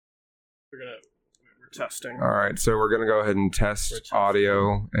We're testing. All right, so we're gonna go ahead and test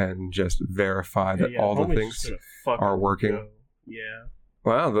audio and just verify that all the things are working. Go. Yeah.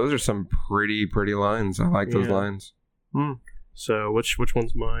 Wow, those are some pretty lines. I like those lines. So which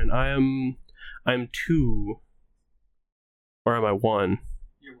one's mine? I'm 2. Or am I 1?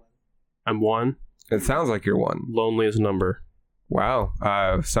 You're 1. I'm 1. It sounds like you're 1. Loneliest number. Wow.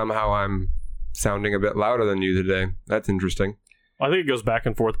 Somehow I'm sounding a bit louder than you today. That's interesting. I think it goes back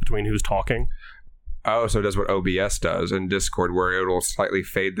and forth between who's talking. Oh, so it does what OBS does in Discord, where it'll slightly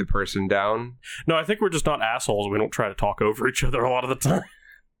fade the person down? No, I think we're just not assholes. We don't try to talk over each other a lot of the time.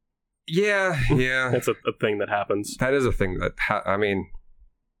 Yeah. That's a thing that happens. That is a thing that,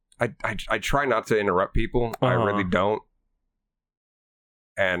 I try not to interrupt people. I really don't.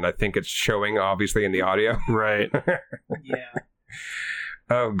 And I think it's showing, obviously, in the audio. Right. Yeah.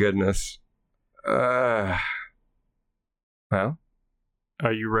 Oh, goodness. Well.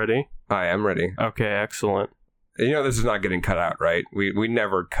 Are you ready? I am ready. Okay, excellent. You know this is not getting cut out, right? We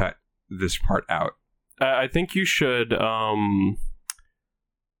never cut this part out. I think you should put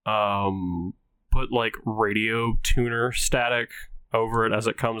like radio tuner static over it as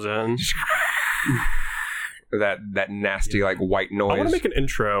it comes in. that nasty like white noise. I want to make an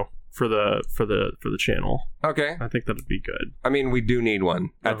intro for the channel. Okay. I think that'd be good. I mean, we do need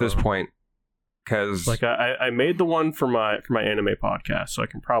one at this point. Because like I made the one for my anime podcast, so I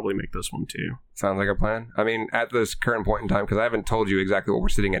can probably make this one too. Sounds like a plan. I mean, at this current point in time, because I haven't told you exactly what we're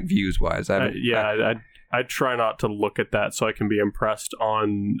sitting at views wise. I try not to look at that so I can be impressed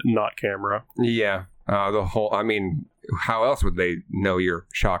on not camera. Yeah, I mean, how else would they know you're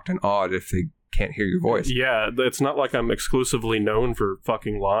shocked and awed if they can't hear your voice? Yeah, it's not like I'm exclusively known for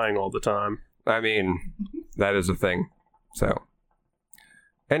fucking lying all the time. I mean, that is a thing. So,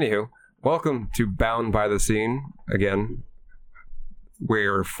 anywho. Welcome to Bound by the Scene. Again,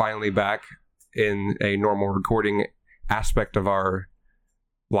 we're finally back in a normal recording aspect of our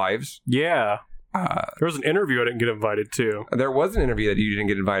lives. Yeah. There was an interview I didn't get invited to. There was an interview that you didn't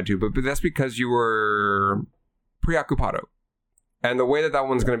get invited to, but that's because you were preoccupado. And the way that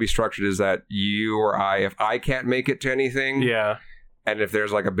one's going to be structured is that you or I, if I can't make it to anything... Yeah. And if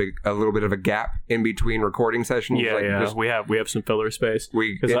there's like a little bit of a gap in between recording sessions, we have some filler space.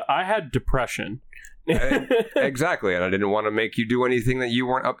 Because I had depression. Exactly, and I didn't want to make you do anything that you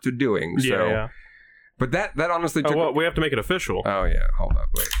weren't up to doing. So. Yeah. But that honestly took... well, we have to make it official. Oh yeah, hold up,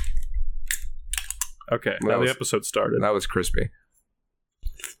 wait. Okay, now the episode started. That was crispy.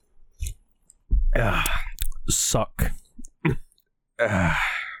 Suck.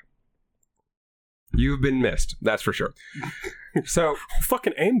 You've been missed, that's for sure. So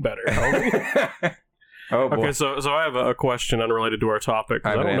fucking aim better. Oh boy. Okay, so I have a question unrelated to our topic.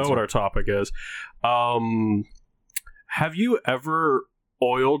 I don't know what our topic is. Have you ever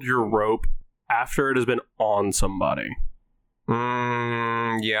oiled your rope after it has been on somebody?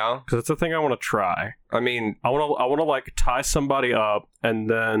 Yeah. Because it's a thing I want to try. I mean, I want to like tie somebody up and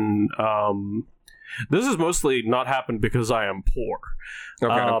then this has mostly not happened because I am poor.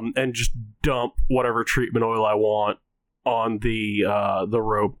 Okay. And just dump whatever treatment oil I want on the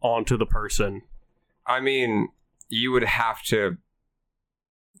rope onto the person. I mean, you would have to...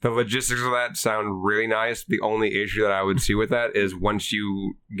 The logistics of that sound really nice. The only issue that I would see with that is once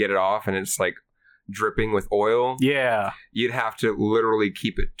you get it off and it's like dripping with oil. Yeah. You'd have to literally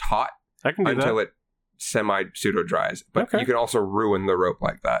keep it taut until it semi-pseudo dries. But you can also ruin the rope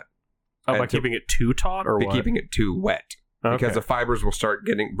like that. Oh, by keeping it too taut or what? Keeping it too wet. Okay. Because the fibers will start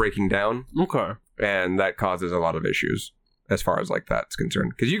breaking down. Okay. And that causes a lot of issues as far as like that's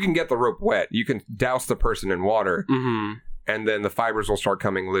concerned. Because you can get the rope wet. You can douse the person in water. Mm-hmm. And then the fibers will start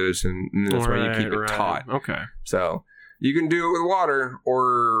coming loose. And that's why you keep it taut. Okay. So you can do it with water,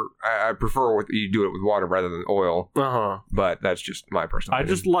 or I prefer you do it with water rather than oil. Uh-huh. But that's just my personal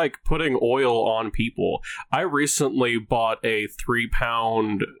opinion. I just like putting oil on people. I recently bought a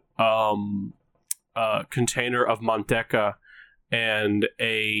 3-pound container of Manteca and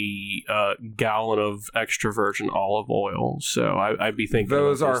a gallon of extra virgin olive oil. So I'd be thinking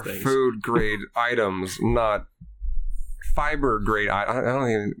those about are things. Food grade items, not fiber grade. I don't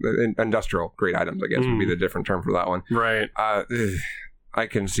even industrial grade items, I guess would be the different term for that one. Right. I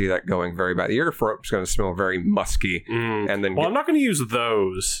can see that going very bad. Your rope's going to smell very musky, and then I'm not going to use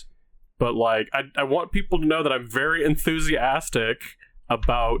those, but like I want people to know that I'm very enthusiastic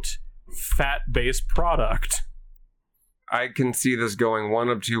about fat-based product. I can see this going one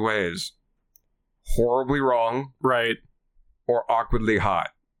of two ways: horribly wrong, right, or awkwardly hot.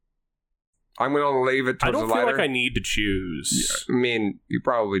 I'm going to leave it towards the latter. I don't feel like I need to choose. Yeah, I mean, you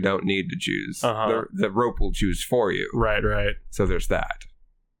probably don't need to choose. Uh-huh. The rope will choose for you. Right. So there's that.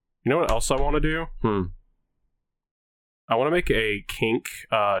 You know what else I want to do? I want to make a kink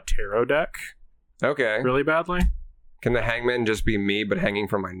tarot deck. Okay. Really badly. Can the hangman just be me, but hanging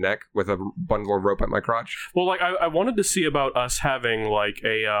from my neck with a bundle of rope at my crotch? Well, like I wanted to see about us having like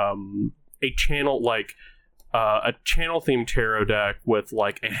a channel, like a channel themed tarot deck with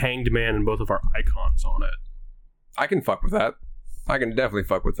like a hanged man and both of our icons on it. I can fuck with that. I can definitely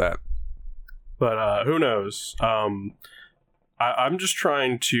fuck with that. But who knows? I'm just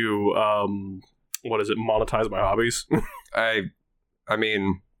trying to monetize my hobbies. I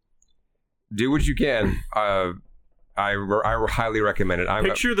mean, do what you can. I highly recommend it.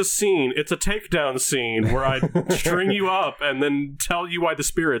 Picture the scene. It's a takedown scene where I string you up and then tell you why the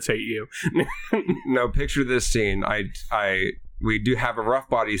spirits hate you. No, picture this scene. We do have a rough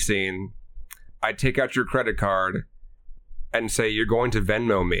body scene. I take out your credit card and say, you're going to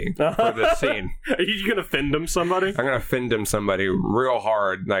Venmo me for this scene. Are you going to Findem somebody? I'm going to Findem somebody real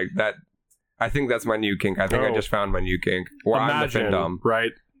hard. Like that. I think that's my new kink. I think I just found my new kink. Where Imagine, I'm the Findom.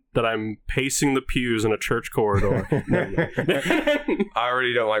 Right? That I'm pacing the pews in a church corridor. I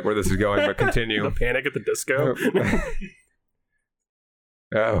already don't like where this is going, but continue. The Panic at the Disco.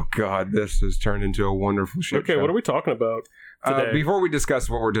 Oh, God. This has turned into a wonderful shit Okay, show. what are we talking about today? Before we discuss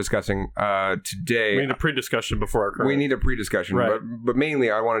what we're discussing today... We need a pre-discussion before our current. We need a pre-discussion, right. but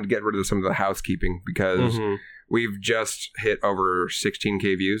mainly I wanted to get rid of some of the housekeeping because we've just hit over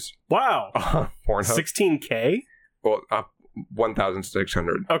 16K views. Wow. Pornhub. 16K? Well,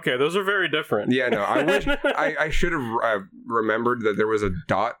 1,600. Okay, those are very different. Yeah, no, I wish I should have remembered that there was a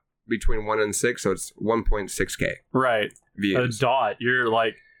dot between 1 and 6, so it's 1.6K. Right. Views. A dot. You're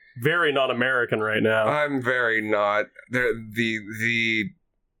like very not American right now. I'm very not. The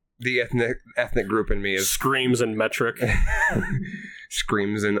ethnic group in me is screams in metric.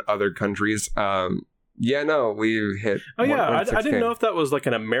 Screams in other countries. Yeah, no, we hit. Oh yeah, I didn't know if that was like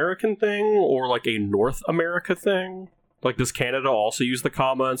an American thing or like a North America thing. Like, does Canada also use the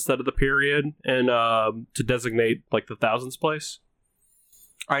comma instead of the period and to designate like the thousands place?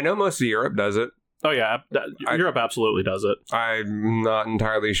 I know most of Europe does it. Oh yeah, Europe absolutely does it. I'm not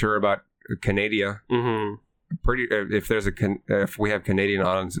entirely sure about Canada. Mm-hmm. If we have Canadian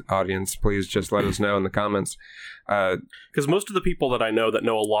audience, please just let us know in the comments. Because most of the people that I know that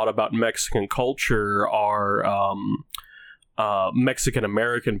know a lot about Mexican culture are Mexican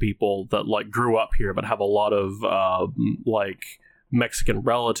American people that like grew up here but have a lot of like Mexican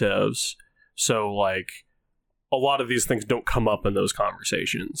relatives. So like a lot of these things don't come up in those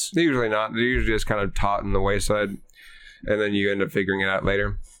conversations. They're usually not. They're usually just kind of taught in the wayside, and then you end up figuring it out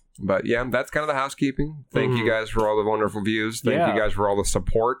later. But yeah, that's kind of the housekeeping. Thank you guys for all the wonderful views. Thank you guys for all the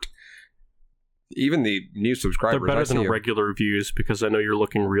support. Even the new subscribers. They're better than regular reviews because I know you're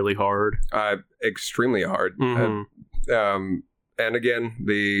looking really hard. Extremely hard. Mm-hmm. And again,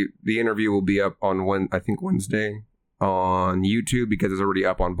 the interview will be up on Wednesday on YouTube because it's already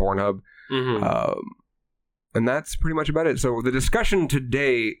up on Pornhub. Mm-hmm. And that's pretty much about it. So the discussion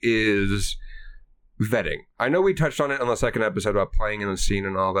today is vetting. I know we touched on it on the second episode about playing in the scene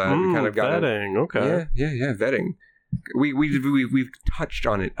and all that. We kind of got vetting. Okay. Yeah, vetting. We've touched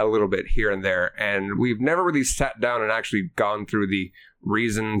on it a little bit here and there, and we've never really sat down and actually gone through the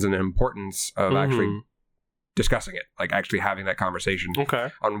reasons and importance of actually discussing it, like actually having that conversation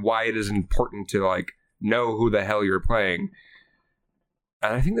on why it is important to like know who the hell you're playing.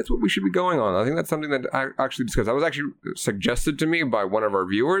 And I think that's what we should be going on. I think that's something that I actually discussed. That was actually suggested to me by one of our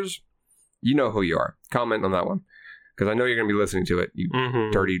viewers. You know who you are. Comment on that one. Because I know you're going to be listening to it, you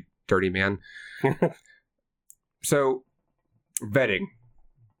dirty, dirty man. So, vetting.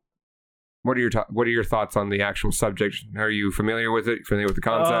 What are your thoughts on the actual subject? Are you familiar with it? Familiar with the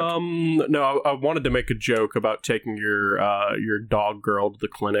concept? No, I wanted to make a joke about taking your dog girl to the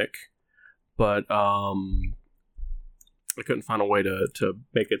clinic, but I couldn't find a way to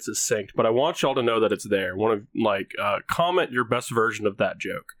make it succinct. But I want y'all to know that it's there. Want to comment your best version of that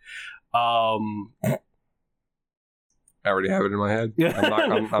joke. I already have it in my head.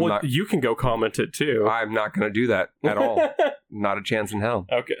 I'm not. You can go comment it too. I'm not going to do that at all. Not a chance in hell.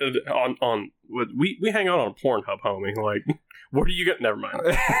 Okay. We hang out on Pornhub, homie. Like, what do you get? Never mind.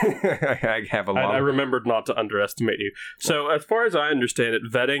 I have a lot. I remembered not to underestimate you. So, as far as I understand it,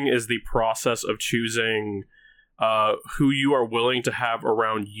 vetting is the process of choosing who you are willing to have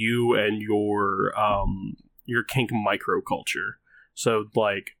around you and your kink microculture. So,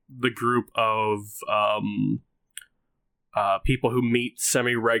 like, the group of people who meet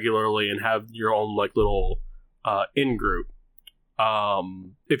semi-regularly and have your own, like, little in-group,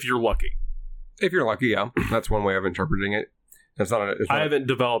 if you're lucky. If you're lucky, yeah. That's one way of interpreting it. I haven't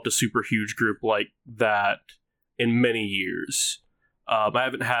developed a super huge group like that in many years. I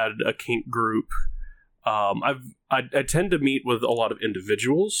haven't had a kink group. I tend to meet with a lot of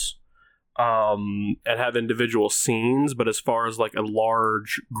individuals, and have individual scenes, but as far as like a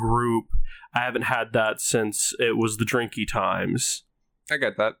large group, I haven't had that since it was the drinky times. I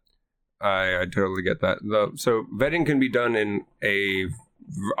get that. I totally get that. So vetting can be done in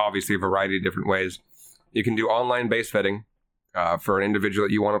obviously a variety of different ways. You can do online-based vetting for an individual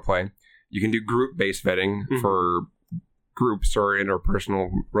that you want to play. You can do group-based vetting for groups or interpersonal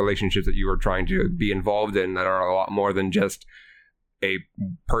relationships that you are trying to be involved in that are a lot more than just a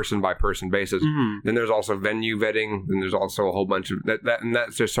person-by-person basis. Then there's also venue vetting. Then there's also a whole bunch of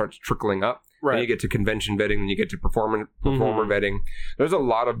that just starts trickling up. Right. Then you get to convention vetting, then you get to performer vetting. There's a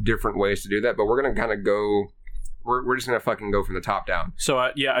lot of different ways to do that, but we're going to kind of go... We're just going to fucking go from the top down. So,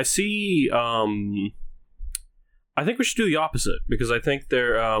 I see... I think we should do the opposite, because I think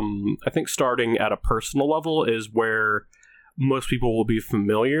I think starting at a personal level is where most people will be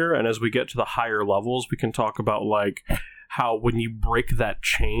familiar, and as we get to the higher levels, we can talk about, like, how when you break that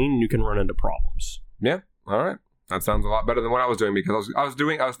chain, you can run into problems. Yeah, all right. That sounds a lot better than what I was doing, because I was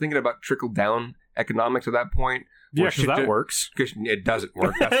thinking about trickle-down economics at that point. Yeah, because that works. Because it doesn't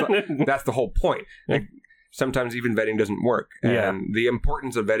work. That's the whole point. Like, sometimes even vetting doesn't work. And the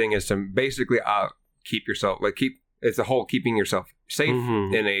importance of vetting is to basically it's the whole keeping yourself safe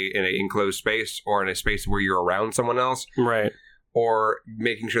in a enclosed space, or in a space where you're around someone else. Right. Or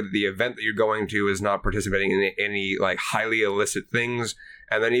making sure that the event that you're going to is not participating in any like highly illicit things.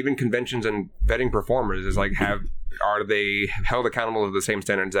 And then even conventions and vetting performers is like, are they held accountable to the same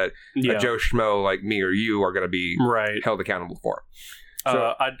standards that a Joe Schmo like me or you are going to be held accountable for?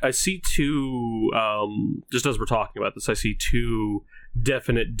 So, I see two, just as we're talking about this, I see two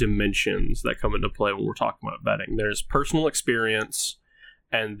definite dimensions that come into play when we're talking about vetting. There's personal experience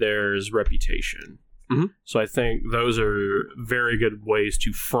and there's reputation. So I think those are very good ways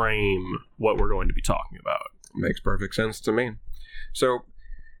to frame what we're going to be talking about. Makes perfect sense to me. So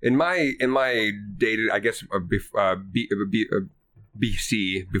in my dated, I guess,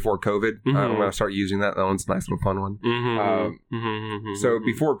 BC, before COVID, I'm going to start using that. That one's a nice little fun one. So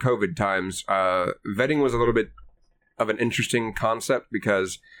before COVID times, vetting was a little bit of an interesting concept,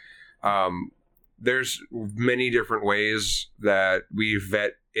 because there's many different ways that we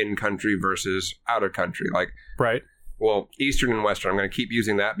vet in country versus out of country. Like, right. Well, Eastern and Western, I'm going to keep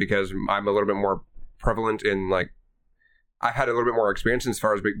using that because I'm a little bit more prevalent in, like, I've had a little bit more experience as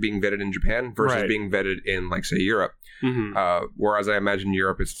far as being vetted in Japan versus being vetted in, like, say, Europe. Whereas I imagine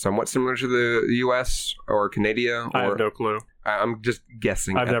Europe is somewhat similar to the US or Canada. I have no clue. I'm just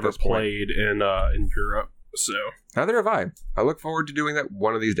guessing. I've never played in Europe, so. Neither have I. I look forward to doing that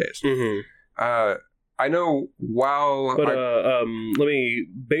one of these days. I know while... But let me...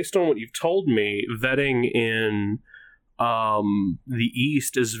 Based on what you've told me, vetting in the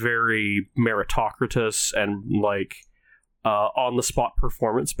East is very meritocratic and, like, on-the-spot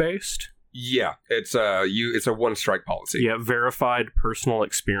performance-based. Yeah, it's a one-strike policy. Yeah, verified personal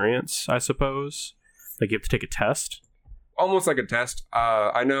experience, I suppose. Like, you have to take a test. Almost like a test.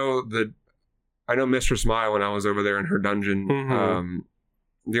 I know Mistress Maya when I was over there in her dungeon.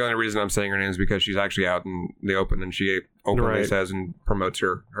 The only reason I'm saying her name is because she's actually out in the open, and she openly says and promotes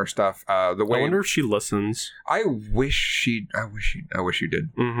her stuff. I wonder if she listens. I wish she did.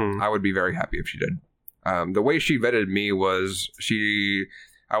 I would be very happy if she did. The way she vetted me was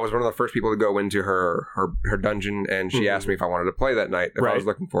I was one of the first people to go into her dungeon, and she asked me if I wanted to play that night, if I was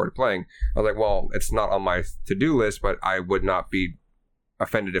looking forward to playing. I was like, well, it's not on my to-do list, but I would not be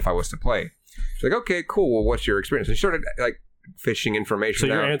offended if I was to play. She's like, okay, cool. Well, what's your experience? And she started, like, fishing information.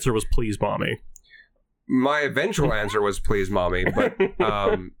 So your answer was, please, mommy. My eventual answer was, please, mommy, but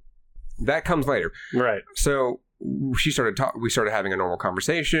that comes later. Right. So we started having a normal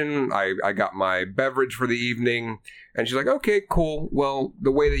conversation. I got my beverage for the evening, and she's like, okay, cool. Well,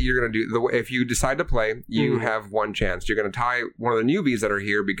 the way that you're going to do, if you decide to play, you have one chance. You're going to tie one of the newbies that are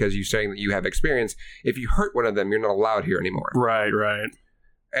here because you're saying that you have experience. If you hurt one of them, you're not allowed here anymore. Right.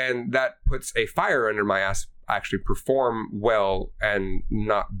 And that puts a fire under my ass. Actually perform well and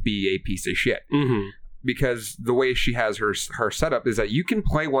not be a piece of shit. Because the way she has her setup is that you can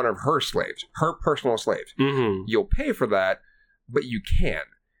play one of her slaves, her personal slaves. You'll pay for that, but you can.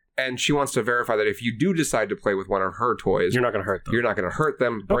 And she wants to verify that if you do decide to play with one of her toys, you're not going to hurt them. You're not going to hurt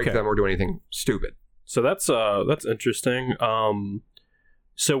them, break them, or do anything stupid. So that's interesting.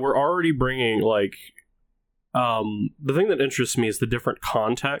 So we're already bringing, like, the thing that interests me is the different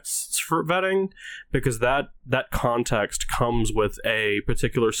contexts for vetting, because that context comes with a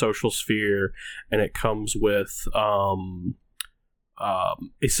particular social sphere, and it comes with a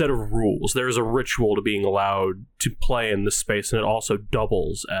set of rules. There is a ritual to being allowed to play in this space, and it also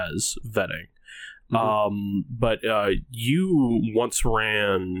doubles as vetting. But you once helped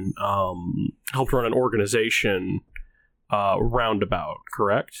run an organization, Roundabout,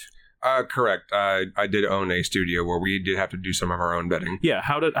 correct? Correct. I did own a studio where we did have to do some of our own vetting. Yeah.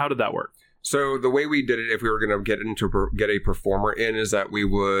 How did that work? So the way we did it, if we were going to get a performer in, is that we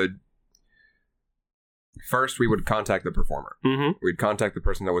would contact the performer. We'd contact the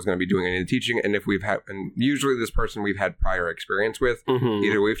person that was going to be doing any of the teaching, and and usually this person we've had prior experience with.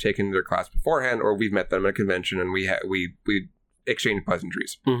 Either we've taken their class beforehand, or we've met them at a convention, and we exchange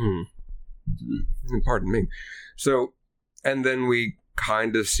pleasantries. Pardon me. So, and then we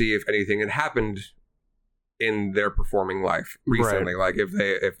kind of see if anything had happened in their performing life recently, like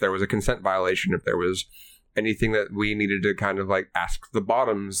if there was a consent violation, if there was anything that we needed to kind of like ask the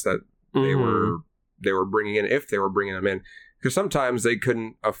bottoms that they were bringing in, if they were bringing them in, because sometimes they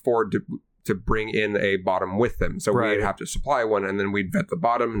couldn't afford to bring in a bottom with them, so we'd have to supply one, and then we'd vet the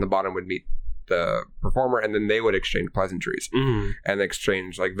bottom, and the bottom would meet the performer, and then they would exchange pleasantries and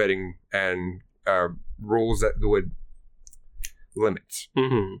exchange like vetting and rules that would limits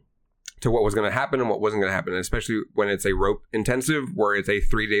to what was going to happen and what wasn't going to happen, and especially when it's a rope intensive where it's a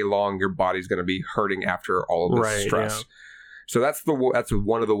 3-day long, your body's going to be hurting after all of this stress. Yeah. So that's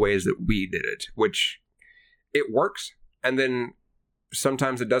one of the ways that we did it, which it works, and then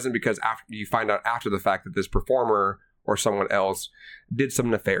sometimes it doesn't, because after you find out after the fact that this performer or someone else did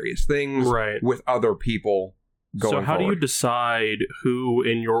some nefarious things with other people going So how forward. do you decide who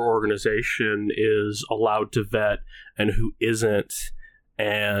in your organization is allowed to vet and who isn't?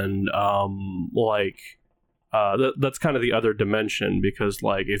 And that's kind of the other dimension, because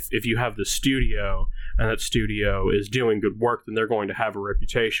like if you have the studio and that studio is doing good work, then they're going to have a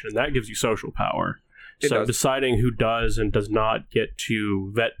reputation, and that gives you social power. So deciding who does and does not get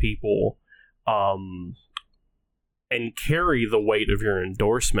to vet people and carry the weight of your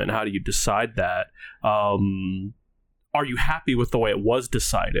endorsement, how do you decide that? Are you happy with the way it was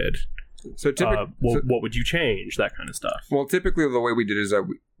decided? So what would you change? That kind of stuff. Well, typically the way we did is that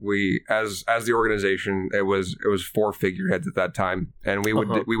we as the organization, it was 4 figureheads at that time, and we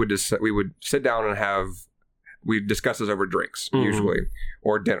would sit down and we'd discuss this over drinks usually,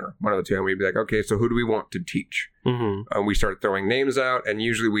 or dinner, one of the two, and we'd be like, okay, so who do we want to teach? And we start throwing names out, and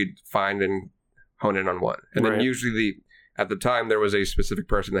usually we'd find and hone in on one, and then usually at the time there was a specific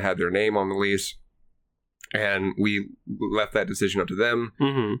person that had their name on the lease, and we left that decision up to them.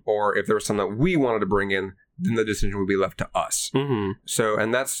 Or if there was something that we wanted to bring in, then the decision would be left to us. So,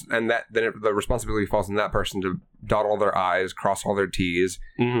 then the responsibility falls on that person to dot all their I's, cross all their T's,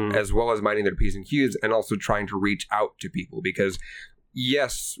 as well as minding their P's and Q's, and also trying to reach out to people. Because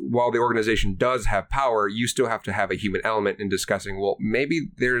yes, while the organization does have power, you still have to have a human element in discussing, well, maybe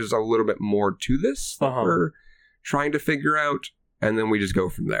there's a little bit more to this that we're trying to figure out, and then we just go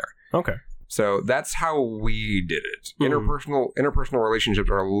from there. Okay. So that's how we did it. Interpersonal relationships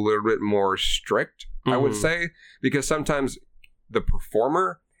are a little bit more strict, I would say, because sometimes the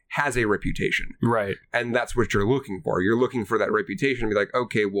performer has a reputation. Right. And that's what you're looking for. You're looking for that reputation to be like,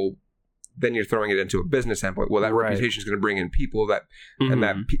 okay, well, then you're throwing it into a business standpoint. Well, that reputation is going to bring in people and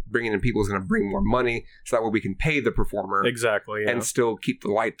that bringing in people is going to bring more money, so that way we can pay the performer and still keep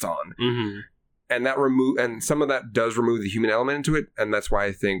the lights on. And and some of that does remove the human element into it, and that's why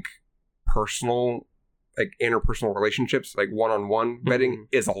I think personal, like interpersonal relationships, like one-on-one vetting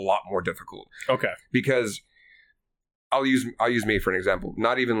is a lot more difficult. Okay. Because I'll use me for an example.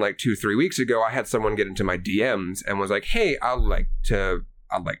 Not even like 2-3 weeks ago, I had someone get into my DMs and was like, "Hey, I'd like to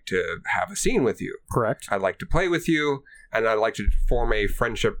have a scene with you. Correct. I'd like to play with you, and I'd like to form a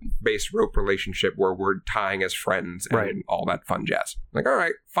friendship-based rope relationship where we're tying as friends and all that fun jazz." I'm like, all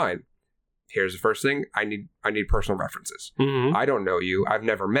right, fine. Here's the first thing. I need personal references. I don't know you. I've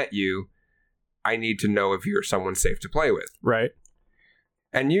never met you. I need to know if you're someone safe to play with. Right.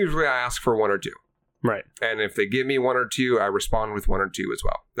 And usually I ask for 1 or 2. Right. And if they give me 1 or 2, I respond with 1 or 2 as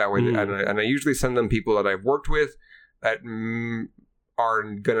well. That way, and I usually send them people that I've worked with that are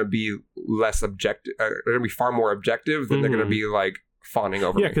going to be less objective. They're going to be far more objective than they're going to be like fawning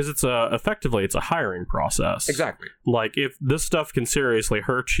over me. Yeah, because it's effectively it's a hiring process. Exactly. Like, if this stuff can seriously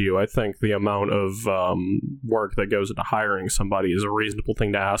hurt you, I think the amount of work that goes into hiring somebody is a reasonable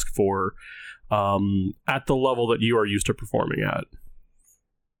thing to ask for at the level that you are used to performing at.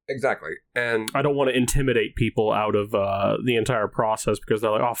 Exactly. And I don't want to intimidate people out of the entire process because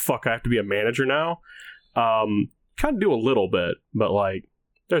they're like, oh, fuck, I have to be a manager now. Kind of do a little bit, but like,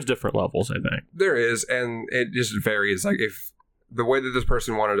 there's different levels, I think. There is, and it just varies. Like, if the way that this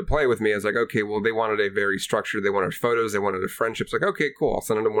person wanted to play with me is like, okay, well, they wanted a very structured, they wanted photos, they wanted a friendship. It's like, okay, cool. I'll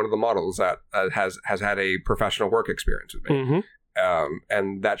send them one of the models that has had a professional work experience with me. Mm-hmm.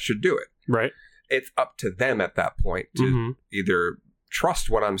 And that should do it. Right. It's up to them at that point to either trust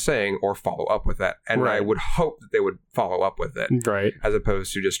what I'm saying or follow up with that. And I would hope that they would follow up with it. Right. As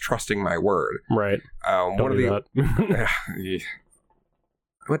opposed to just trusting my word. Right. One of the...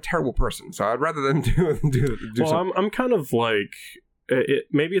 I'm a terrible person, so I'd rather them do well, something. I'm kind of like,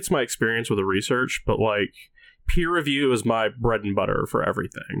 maybe it's my experience with the research, but like peer review is my bread and butter for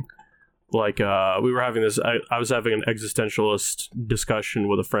everything. Like we were having this, I was having an existentialist discussion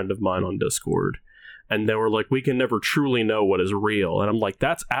with a friend of mine on Discord, and they were like, we can never truly know what is real. And I'm like,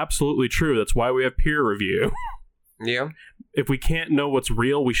 that's absolutely true. That's why we have peer review. Yeah. If we can't know what's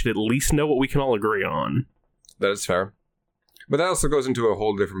real, we should at least know what we can all agree on. That is fair. But that also goes into a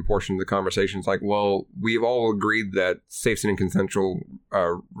whole different portion of the conversation. It's like, well, we've all agreed that safe and consensual,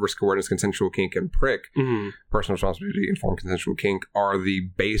 risk awareness, consensual kink, and prick, personal responsibility, informed consensual kink, are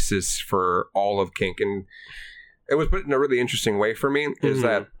the basis for all of kink. And it was put in a really interesting way for me, is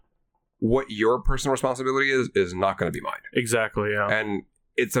that what your personal responsibility is not going to be mine. Exactly, yeah. And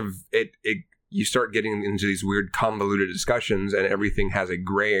you start getting into these weird convoluted discussions, and everything has a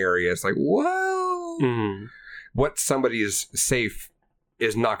gray area. It's like, whoa. What somebody is safe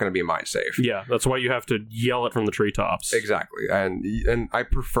is not going to be my safe. Yeah, that's why you have to yell it from the treetops. Exactly. And I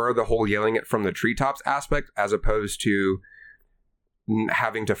prefer the whole yelling it from the treetops aspect as opposed to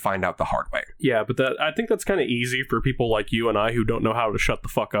having to find out the hard way. Yeah, but I think that's kind of easy for people like you and I who don't know how to shut the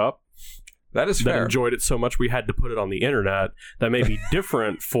fuck up. That is fair. That enjoyed it so much we had to put it on the internet. That may be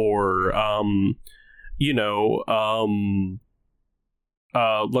different for,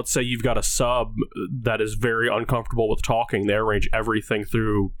 let's say you've got a sub that is very uncomfortable with talking. They arrange everything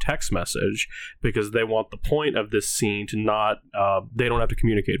through text message because they want the point of this scene to not, they don't have to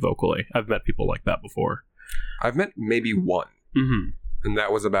communicate vocally. I've met people like that before. I've met maybe one. And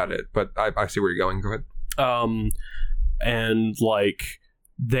that was about it. But I see where you're going. Go ahead. And like,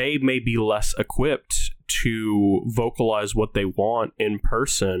 they may be less equipped to vocalize what they want in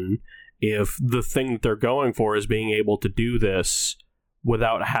person if the thing that they're going for is being able to do this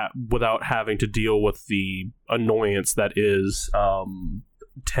without having to deal with the annoyance that is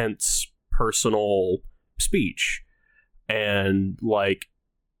tense personal speech. And like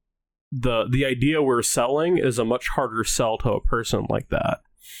the idea we're selling is a much harder sell to a person like that.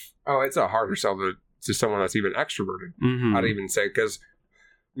 Oh, it's a harder sell to someone that's even extroverted. I'd even say, because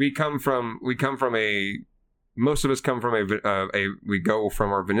we go from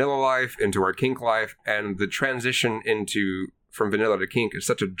our vanilla life into our kink life, and the transition from vanilla to kink is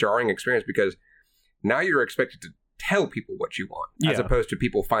such a jarring experience because now you're expected to tell people what you want, as opposed to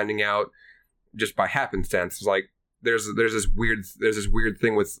people finding out just by happenstance. It's like there's this weird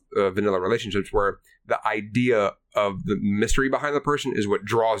thing with vanilla relationships where the idea of the mystery behind the person is what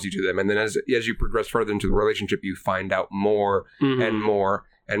draws you to them, and then as you progress further into the relationship, you find out more and more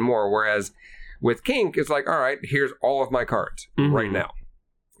and more. Whereas with kink, it's like, all right, here's all of my cards right now.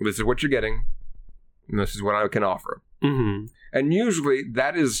 This is what you're getting, and this is what I can offer. And usually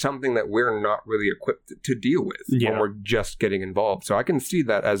that is something that we're not really equipped to deal with when we're just getting involved. So I can see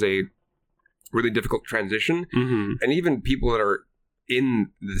that as a really difficult transition. And even people that are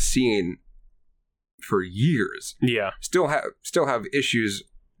in the scene for years still have issues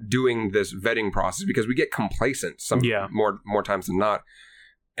doing this vetting process because we get complacent more times than not.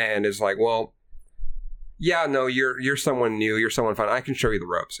 And it's like, well, yeah, no, you're someone new, you're someone fun, I can show you the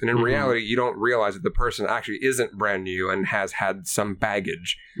ropes. And in reality, you don't realize that the person actually isn't brand new and has had some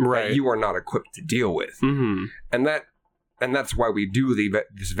baggage that you are not equipped to deal with. And that's why we do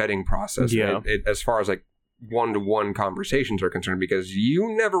this vetting process. It, as far as like one-to-one conversations are concerned, because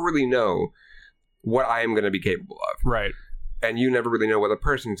you never really know what I am going to be capable of. Right. And you never really know what a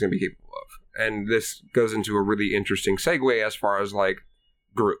person is going to be capable of. And this goes into a really interesting segue as far as like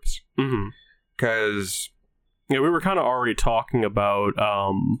groups. Because we were kind of already talking about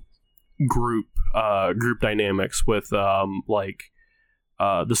group dynamics with the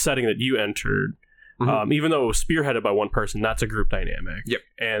setting that you entered. Even though it was spearheaded by one person, that's a group dynamic. Yep.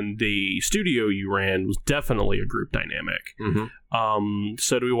 And the studio you ran was definitely a group dynamic.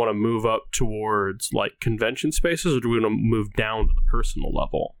 So do we want to move up towards like convention spaces, or do we want to move down to the personal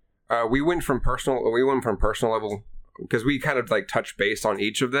level? We went from personal level because we kind of like touched base on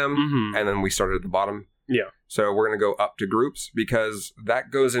each of them, and then we started at the bottom. Yeah. So we're going to go up to groups because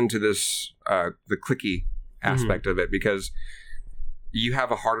that goes into this the cliquey aspect of it, because you have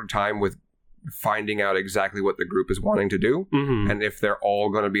a harder time with finding out exactly what the group is wanting to do, and if they're all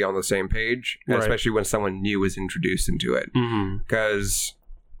going to be on the same page, and especially when someone new is introduced into it. Because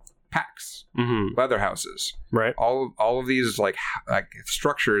packs, leather houses, right? All of these like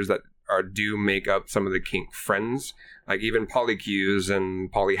structures that do make up some of the kink friends, like even polycues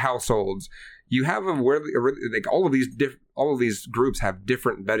and poly households. You have like all of these groups have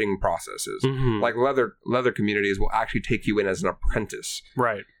different vetting processes. Like leather communities will actually take you in as an apprentice,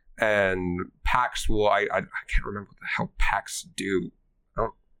 right? And packs will I can't remember what the hell packs do. I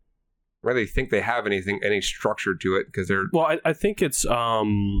don't really think they have any structure to it because they're I think it's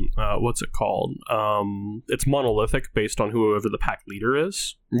what's it called? It's monolithic based on whoever the pack leader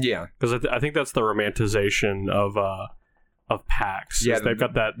is. Yeah, because I think that's the romanticization of packs. Yeah, they've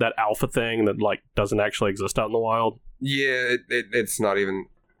got that alpha thing that like doesn't actually exist out in the wild. Yeah, it's not even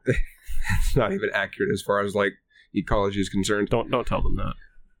it's not even accurate as far as like ecology is concerned. Don't tell them that.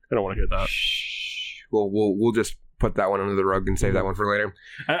 I don't want to hear that. Well, we'll just put that one under the rug and save that one for later.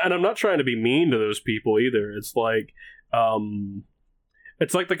 And I'm not trying to be mean to those people either. It's like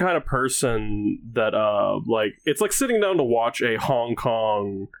it's like the kind of person that like it's like sitting down to watch a Hong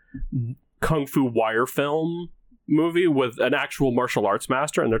Kong kung fu wire film movie with an actual martial arts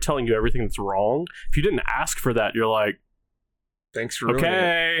master, and they're telling you everything that's wrong. If you didn't ask for that, you're like, thanks for ruining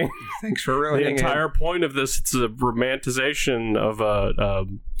it. Thanks for ruining the entire point of this. It's a romanticization of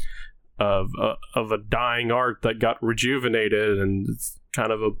a dying art that got rejuvenated, and it's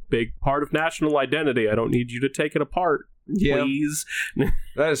kind of a big part of national identity. I don't need you to take it apart, please.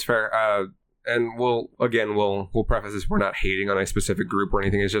 That is fair. And we'll preface this: we're not hating on a specific group or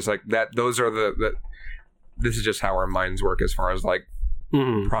anything. It's just like that. Those are this is just how our minds work as far as like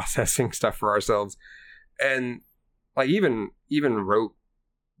processing stuff for ourselves. And like even rope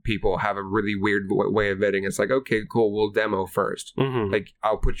people have a really weird way of vetting. It's like, okay, cool, we'll demo first. Like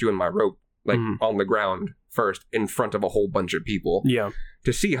I'll put you in my rope like on the ground first in front of a whole bunch of people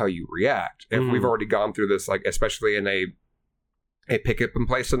to see how you react. If we've already gone through this, like especially in a pick up and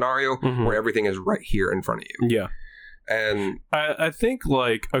play scenario where everything is right here in front of you. Yeah. And I think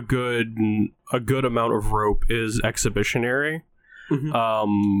like a good amount of rope is exhibitionary.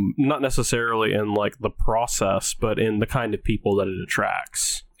 Not necessarily in like the process, but in the kind of people that it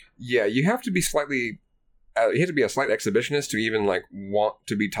attracts. Yeah, you have to be slightly. You have to be a slight exhibitionist to even like want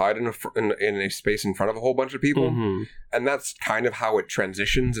to be tied in a space in front of a whole bunch of people, and that's kind of how it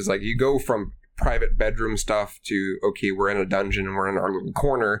transitions. Is like you go from private bedroom stuff to okay, we're in a dungeon and we're in our little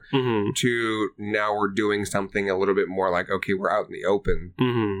corner to now we're doing something a little bit more like okay, we're out in the open,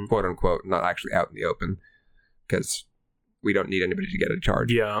 quote unquote, not actually out in the open because we don't need anybody to get a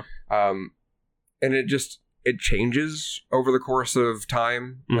charge. Yeah. And it changes over the course of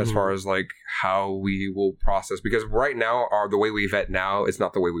time as far as like how we will process, because right now the way we vet now is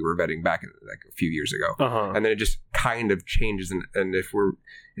not the way we were vetting back in, like a few years ago. And then it just kind of changes and if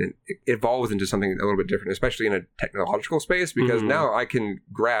it evolves into something a little bit different, especially in a technological space, because now I can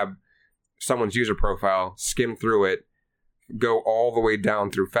grab someone's user profile, skim through it, go all the way down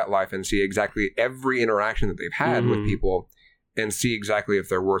through FetLife and see exactly every interaction that they've had with people and see exactly if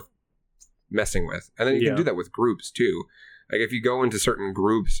they're worth messing with. And then you can do that with groups too. Like if you go into certain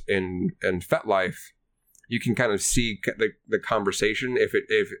groups in FetLife, you can kind of see the conversation if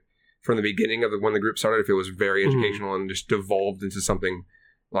from the beginning of when the group started, if it was very educational and just devolved into something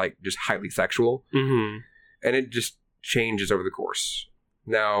like just highly sexual. And it just changes over the course.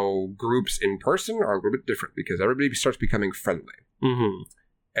 Now, groups in person are a little bit different because everybody starts becoming friendly.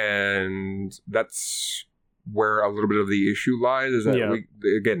 And that's where a little bit of the issue lies, is that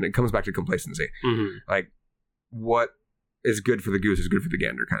again, it comes back to complacency. Like, what is good for the goose is good for the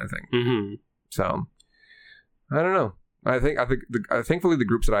gander kind of thing. So, I don't know. I think thankfully the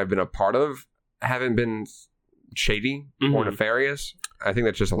groups that I've been a part of haven't been shady or nefarious. I think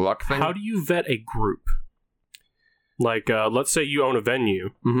that's just a luck thing. How do you vet a group? Like, let's say you own a venue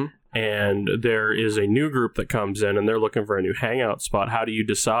and there is a new group that comes in and they're looking for a new hangout spot. How do you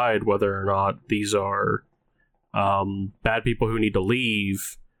decide whether or not these are bad people who need to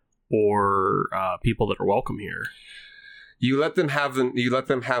leave or people that are welcome here? You let them have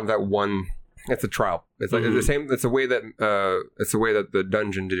that one. It's a trial. It's like the same. It's the way that the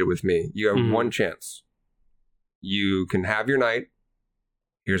dungeon did it with me. You have one chance. You can have your night.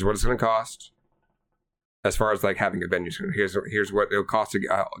 Here's what it's going to cost. As far as like having a venue, here's what it'll cost to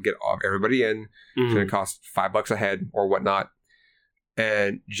get everybody in. It's going to cost $5 a head or whatnot,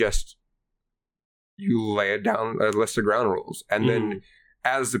 and just you lay it down a list of ground rules, and then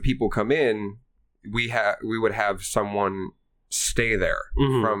as the people come in, we would have someone stay there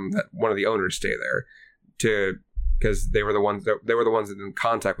from one of the owners stay there to because they were the ones in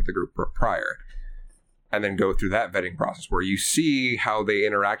contact with the group prior, and then go through that vetting process where you see how they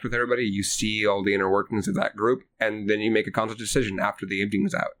interact with everybody, you see all the inner workings of that group, and then you make a conscious decision after the evening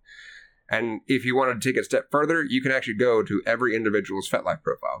is out. And if you wanted to take it a step further, you can actually go to every individual's FetLife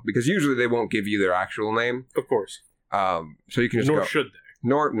profile, because usually they won't give you their actual name. Of course. So you can just Nor go. should they.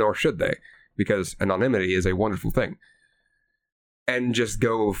 Nor should they, because anonymity is a wonderful thing. And just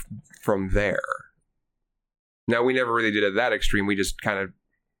go from there. Now, we never really did it that extreme. We just kind of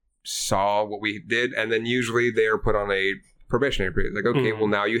saw what we did, and then usually they're put on a probationary period. Like, okay, well,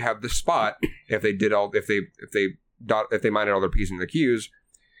 now you have the spot if they minded all their P's and their Q's,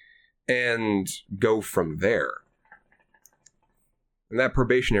 and go from there. And that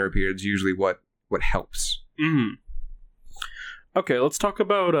probationary period is usually what helps. Okay, let's talk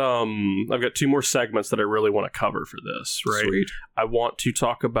about, I've got 2 more segments that I really want to cover for this, right? Sweet. I want to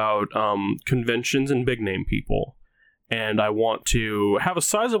talk about conventions and big name people, and I want to have a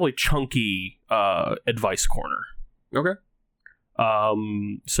sizably chunky advice corner. Okay.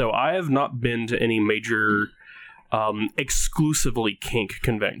 So I have not been to any major exclusively kink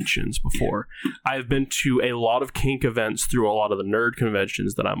conventions before. I've been to a lot of kink events through a lot of the nerd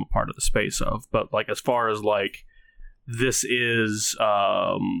conventions that I'm a part of the space of, but like as far as like this is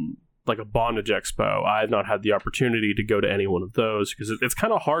like a bondage expo, I've not had the opportunity to go to any one of those because it's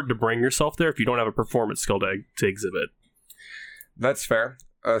kind of hard to bring yourself there if you don't have a performance skill to exhibit. That's fair.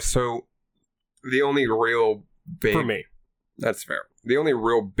 So the only real big... For me. That's fair. The only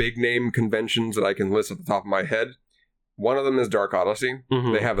real big name conventions that I can list at the top of my head, one of them is Dark Odyssey.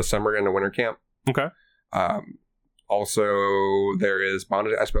 Mm-hmm. They have a summer and a winter camp. Okay. Also, there is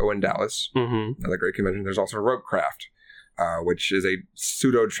Bondage Expo in Dallas. Mm-hmm. Another great convention. There's also Ropecraft, which is a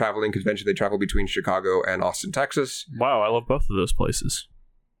pseudo-traveling convention. They travel between Chicago and Austin, Texas. Wow, I love both of those places.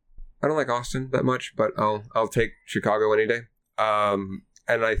 I don't like Austin that much, but I'll take Chicago any day.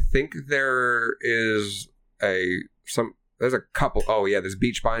 And I think there is there's a couple. Oh yeah, there's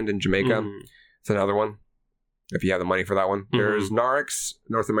Beachbind in Jamaica. It's another one, if you have the money for that one. There's NARIX,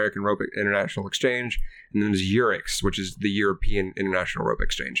 North American Rope International Exchange, and then there's EURIX, which is the European International Rope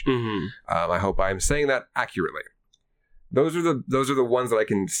Exchange. I hope I'm saying that accurately. Those are the ones that I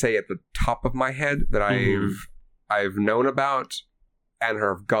can say at the top of my head that I've known about and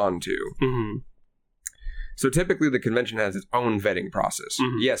have gone to. So typically the convention has its own vetting process.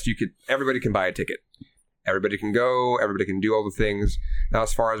 Yes, everybody can buy a ticket. Everybody can go, everybody can do all the things. Now,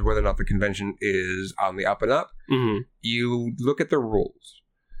 as far as whether or not the convention is on the up and up, you look at the rules.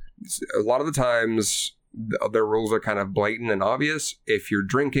 A lot of the times, their rules are kind of blatant and obvious. If you're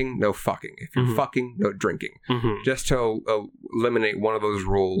drinking, no fucking. If you're fucking, no drinking. Just to eliminate one of those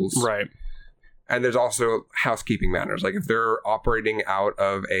rules. Right. And there's also housekeeping matters. Like if they're operating out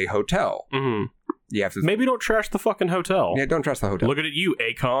of a hotel, you have to... Maybe don't trash the fucking hotel. Yeah, don't trash the hotel. Looking at you,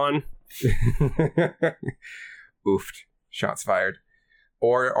 Akon. Oofed. Shots fired.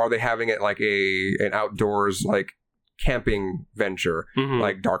 Or are they having it like an outdoors like camping venture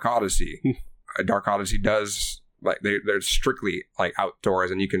like Dark Odyssey? Dark Odyssey does like they're strictly like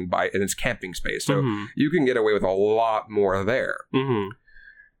outdoors, and you can buy, and it's camping space, so you can get away with a lot more there,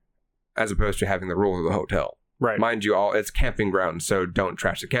 as opposed to having the rules of the hotel. Right. Mind you, it's camping grounds, so don't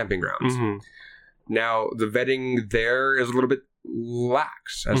trash the camping grounds. Now the vetting there is a little bit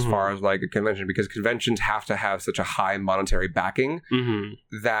lax as far as like a convention, because conventions have to have such a high monetary backing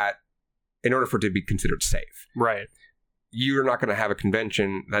that in order for it to be considered safe, right, you're not going to have a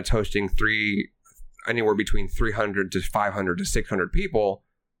convention that's hosting anywhere between 300 to 500 to 600 people,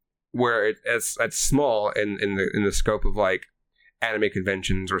 where it's small in the scope of like anime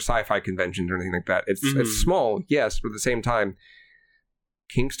conventions or sci-fi conventions or anything like that. It's small, yes, but at the same time,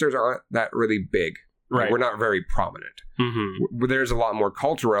 Kinksters aren't that really big. Right. We're not very prominent. There's a lot more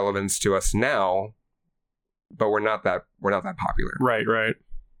cultural relevance to us now, but we're not that popular. Right.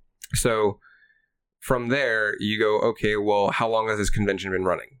 So from there, you go, okay, well, how long has this convention been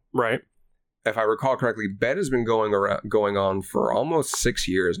running? Right. If I recall correctly, BED has been going on for almost 6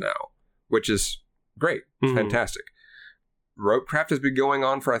 years now, which is great. It's fantastic. Ropecraft has been going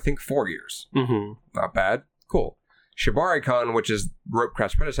on for, I think, 4 years. Not bad. Cool. ShibariCon, which is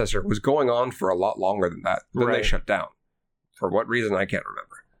Ropecraft's predecessor, was going on for a lot longer than that. Then they shut down. For what reason, I can't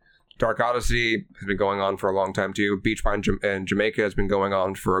remember. Dark Odyssey has been going on for a long time too. Beachbind in Jamaica has been going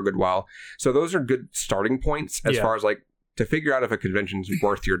on for a good while. So those are good starting points as far as like to figure out if a convention is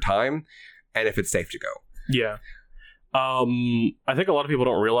worth your time and if it's safe to go. Yeah. I think a lot of people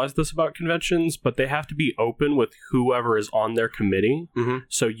don't realize this about conventions, but they have to be open with whoever is on their committee.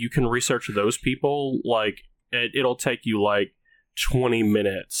 So you can research those people. Like it'll take you like 20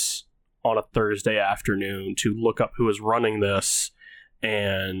 minutes on a Thursday afternoon to look up who is running this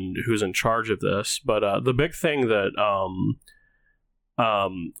and who's in charge of this. But the big thing that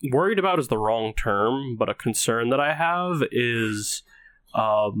worried about is the wrong term, but a concern that I have is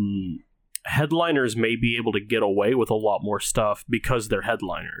headliners may be able to get away with a lot more stuff because they're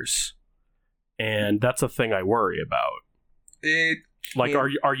headliners. And that's a thing I worry about. Like,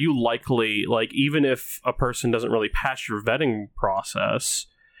 are you likely, like, even if a person doesn't really pass your vetting process,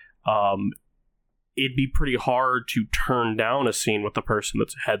 it'd be pretty hard to turn down a scene with the person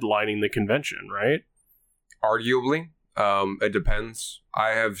that's headlining the convention, right? Arguably. It depends.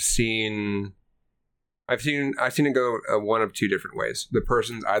 I've seen it go one of two different ways. The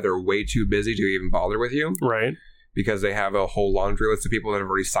person's either way too busy to even bother with you, right? Because they have a whole laundry list of people that have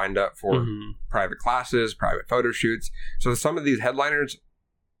already signed up for private classes, private photo shoots. So some of these headliners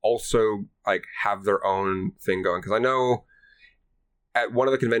also like have their own thing going. Because I know at one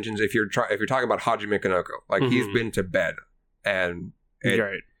of the conventions, if you're talking about Hajime Kanoko, like he's been to bed, and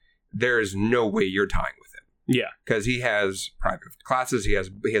there is no way you're tying with him. Yeah, because he has private classes, he has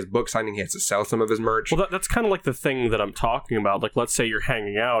book signing, he has to sell some of his merch. Well, that's kind of like the thing that I'm talking about. Like, let's say you're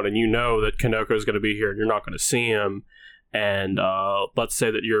hanging out and you know that Kanoko is going to be here and you're not going to see him. And let's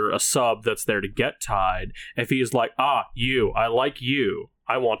say that you're a sub that's there to get tied. If he's like, I like you,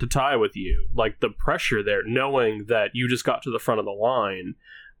 I want to tie with you. Like, the pressure there, knowing that you just got to the front of the line.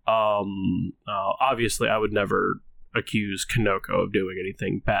 Obviously, I would never accuse Kanoko of doing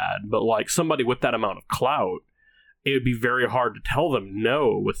anything bad, but like somebody with that amount of clout, it would be very hard to tell them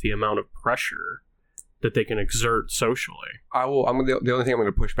no with the amount of pressure that they can exert socially. The only thing I'm going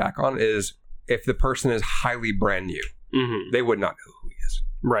to push back on is if the person is highly brand new, they would not know who he is.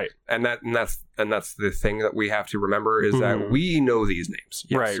 Right. And that's the thing that we have to remember is that we know these names.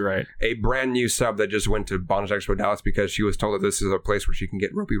 Yes. Right. A brand new sub that just went to Bondage Expo Dallas because she was told that this is a place where she can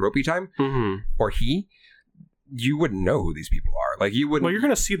get ropey time, or you wouldn't know who these people are. Like, you wouldn't. Well, you're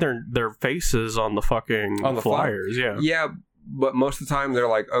going to see their faces on the fucking flyers. Yeah. Yeah, but most of the time they're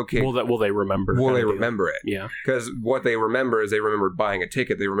like, okay. Will they remember? Will they remember it? Yeah. Because what they remember is they remember buying a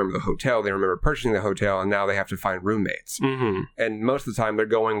ticket, they remember the hotel, they remember purchasing the hotel, and now they have to find roommates. And most of the time they're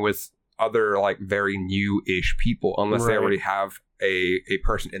going with other like very new-ish people unless they already have a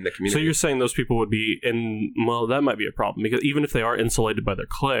person in the community. So you're saying those people would be well, that might be a problem because even if they are insulated by their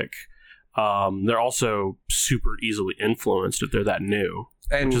clique, they're also super easily influenced if they're that new,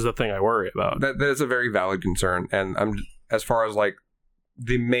 which is the thing I worry about. That is a very valid concern, and as far as like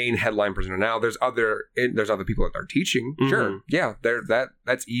the main headline presenter now, there's other people that are teaching. Sure, yeah,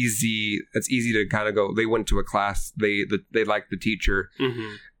 that's easy. That's easy to kind of go. They went to a class, they like the teacher,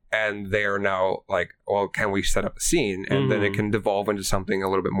 and they are now like, well, can we set up a scene, and then it can devolve into something a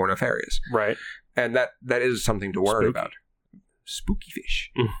little bit more nefarious, right? And that is something to worry about. Spooky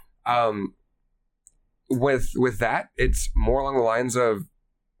fish. With that, it's more along the lines of,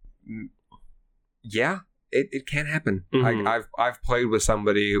 it can happen. I've played with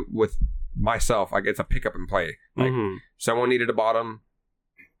somebody with myself. Like, it's a pick up and play. Like, someone needed a bottom.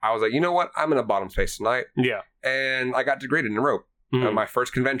 I was like, you know what? I'm in a bottom space tonight. Yeah. And I got degraded in a rope. My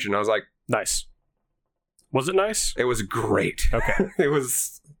first convention, I was like, nice. Was it nice? It was great. Okay. It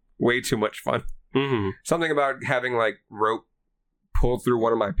was way too much fun. Something about having like rope pulled through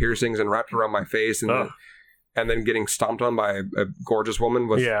one of my piercings and wrapped around my face, and then getting stomped on by a gorgeous woman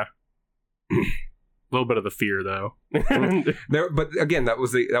was a little bit of the fear though. But again, that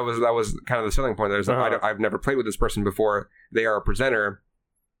was kind of the selling point. There's I've never played with this person before. They are a presenter.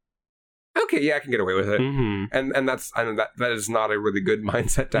 Okay, yeah, I can get away with it, and that is not a really good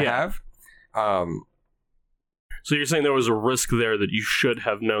mindset to have. So you're saying there was a risk there that you should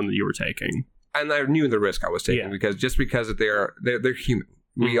have known that you were taking. And I knew the risk I was taking because they're human.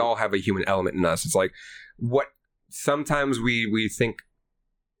 We all have a human element in us. It's like what sometimes we think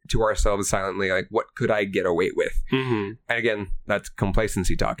to ourselves silently, like, what could I get away with? And again, that's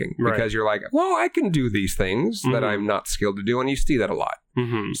complacency talking because you're like, well, I can do these things that I'm not skilled to do, and you see that a lot.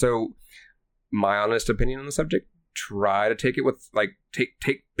 So my honest opinion on the subject: try to take it with like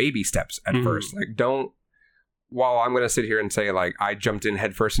take baby steps at first. Like, don't. While I'm going to sit here and say, like, I jumped in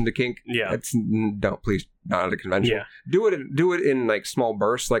headfirst into kink, please, not at a convention. Yeah. Do it in, like, small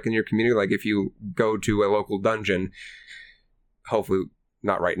bursts, like, in your community. Like, if you go to a local dungeon, hopefully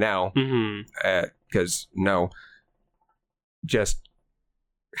not right now, because, just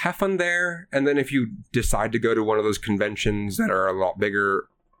have fun there. And then if you decide to go to one of those conventions that are a lot bigger,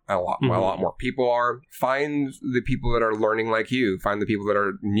 a lot more people are, find the people that are learning like you, find the people that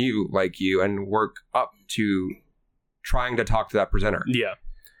are new like you, and work up to trying to talk to that presenter. Yeah.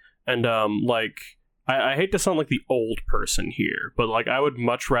 And I hate to sound like the old person here, but like I would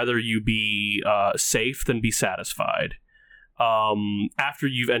much rather you be safe than be satisfied. After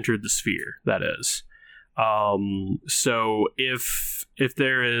you've entered the sphere, that is. So if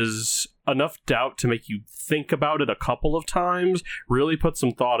there is enough doubt to make you think about it a couple of times, really put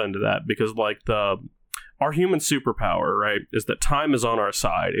some thought into that, because like our human superpower, right, is that time is on our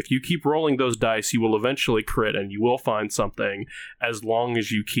side. If you keep rolling those dice, you will eventually crit and you will find something, as long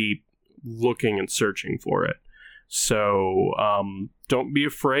as you keep looking and searching for it. So don't be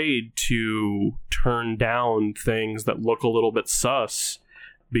afraid to turn down things that look a little bit sus,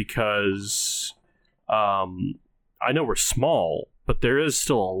 because I know we're small, but there is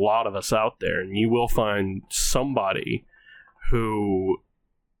still a lot of us out there, and you will find somebody who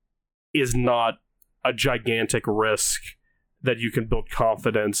is not a gigantic risk that you can build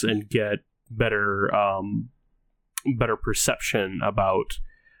confidence and get better perception about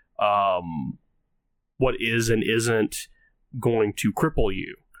what is and isn't going to cripple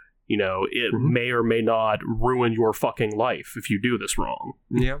you. You know, it may or may not ruin your fucking life if you do this wrong.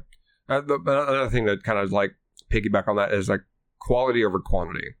 Yeah. Another thing that kind of like piggyback on that is like quality over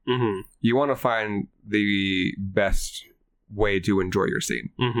quantity. You want to find the best way to enjoy your scene.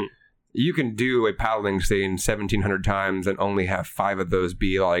 You can do a paddling scene 1,700 times and only have 5 of those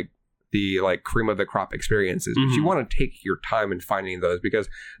be like the like cream of the crop experiences. But you want to take your time in finding those, because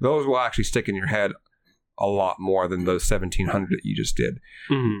those will actually stick in your head a lot more than those 1,700 that you just did.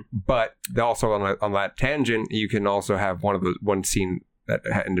 But also on that tangent, you can also have one scene that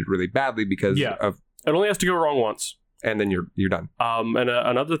ended really badly because of it only has to go wrong once, and then you're done. And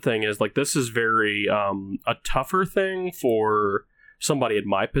another thing is like this is very a tougher thing for somebody in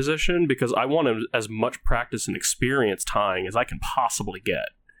my position, because I want as much practice and experience tying as I can possibly get.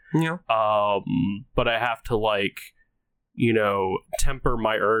 Yeah. But I have to like, you know, temper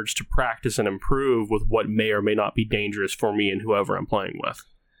my urge to practice and improve with what may or may not be dangerous for me and whoever I'm playing with.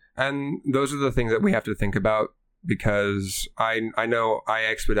 And those are the things that we have to think about, because I know I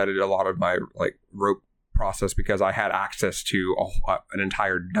expedited a lot of my like rope process because I had access to an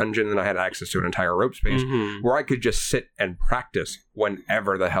entire dungeon, and I had access to an entire rope space where I could just sit and practice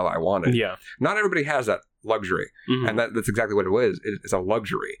whenever the hell I wanted. Yeah. Not everybody has that luxury, and that's exactly what it was. It's a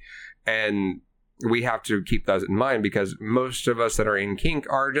luxury, and we have to keep those in mind, because most of us that are in kink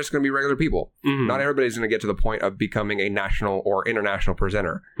are just going to be regular people. Not everybody's going to get to the point of becoming a national or international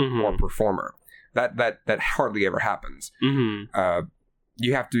presenter or performer. That hardly ever happens.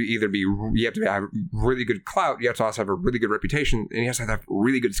 You have to have really good clout. You have to also have a really good reputation, and you have to have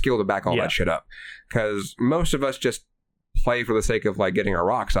really good skill to back all that shit up. Because most of us just play for the sake of like getting our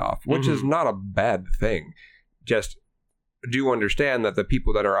rocks off, which is not a bad thing. Just do understand that the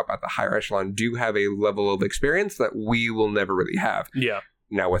people that are up at the higher echelon do have a level of experience that we will never really have. Yeah.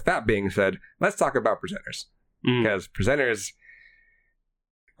 Now, with that being said, let's talk about presenters, because presenters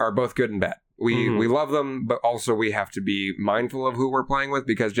are both good and bad. We love them, but also we have to be mindful of who we're playing with,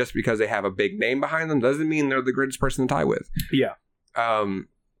 because just because they have a big name behind them doesn't mean they're the greatest person to tie with. Yeah.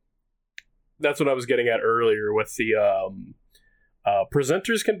 That's what I was getting at earlier with the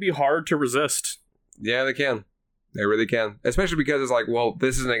presenters can be hard to resist. Yeah, they can. They really can. Especially because it's like, well,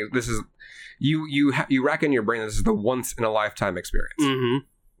 this is you rack in your brain, this is the once in a lifetime experience.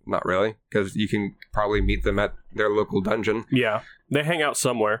 Not really, because you can probably meet them at their local dungeon. Yeah. They hang out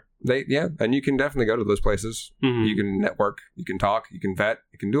somewhere. And you can definitely go to those places. You can network, you can talk, you can vet,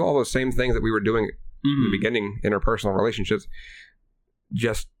 you can do all those same things that we were doing in the beginning, interpersonal relationships.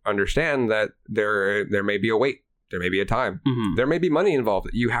 Just understand that there may be a wait, there may be a time, there may be money involved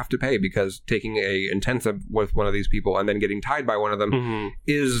that you have to pay, because taking a intensive with one of these people and then getting tied by one of them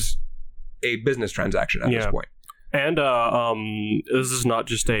is a business transaction at this point. And this is not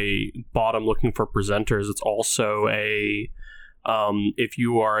just a bottom looking for presenters, it's also a if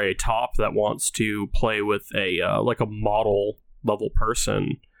you are a top that wants to play with a like a model level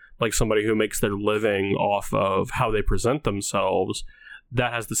person, like somebody who makes their living off of how they present themselves,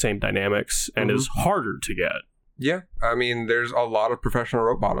 that has the same dynamics and is harder to get. Yeah, I mean, there's a lot of professional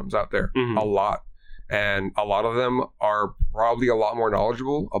rope bottoms out there, a lot, and a lot of them are probably a lot more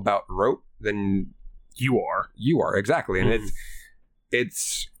knowledgeable about rope than you are. Exactly, and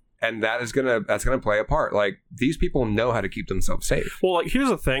and that's gonna play a part. Like, these people know how to keep themselves safe. Well, like, here's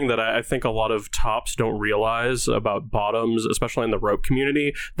the thing that I think a lot of tops don't realize about bottoms, especially in the rope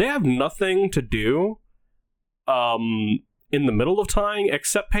community. They have nothing to do in the middle of tying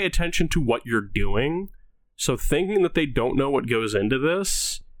except pay attention to what you're doing. So thinking that they don't know what goes into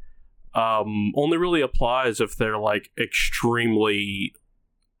this only really applies if they're like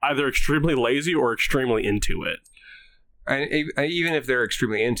either extremely lazy or extremely into it. And even if they're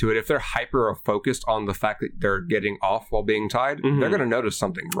extremely into it, if they're hyper focused on the fact that they're getting off while being tied, they're going to notice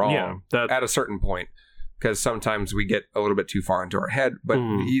something wrong at a certain point. Because sometimes we get a little bit too far into our head. But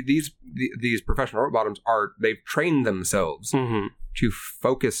these professional rope bottoms they've trained themselves to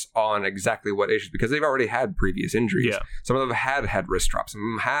focus on exactly what issues, because they've already had previous injuries. Yeah. Some of them had wrist drops. Some of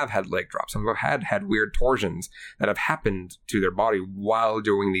them have had leg drops. Some of them had weird torsions that have happened to their body while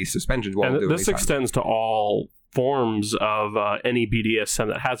doing these suspensions. And this extends to all forms of any BDSM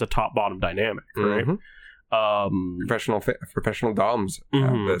that has a top-bottom dynamic, right? Professional doms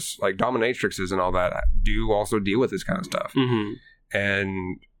have this, like dominatrixes and all that do also deal with this kind of stuff.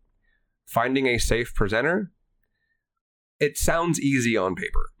 And finding a safe presenter, it sounds easy on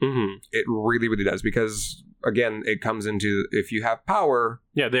paper. It really, really does, because again, it comes into, if you have power.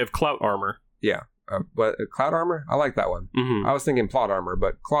 Yeah, they have clout armor. Yeah. But cloud armor, I like that one. I was thinking plot armor,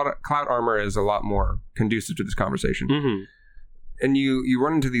 but cloud armor is a lot more conducive to this conversation. And you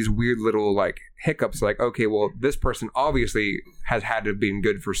run into these weird little like hiccups, like, okay, well, this person obviously has had to have been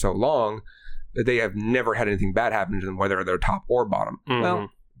good for so long that they have never had anything bad happen to them, whether they're top or bottom.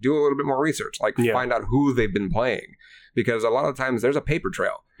 Well, do a little bit more research, like find out who they've been playing, because a lot of times there's a paper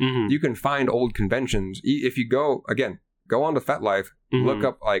trail. You can find old conventions. If you go onto FetLife, look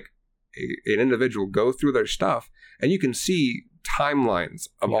up like an individual, go through their stuff, and you can see timelines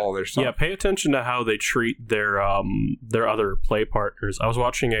of all their stuff. Yeah, pay attention to how they treat their other play partners. I was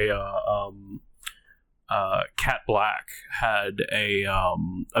watching Cat Black had a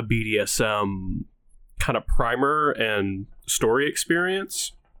BDSM kind of primer and story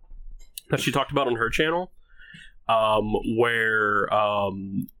experience that she talked about on her channel, where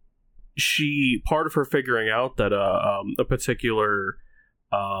she, part of her figuring out that a particular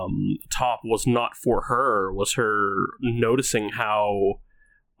top was not for her was her noticing how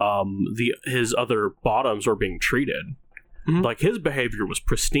his other bottoms were being treated. Like, his behavior was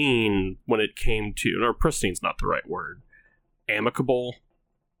pristine when it came to, or pristine's not the right word, amicable,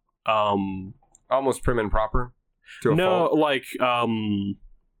 almost prim and proper to a fault. like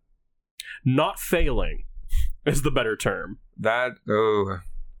not failing is the better term.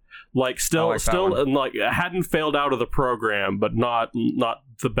 Like still, and like hadn't failed out of the program, but not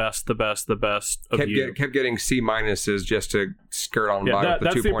the best of kept getting C minuses just to skirt on by.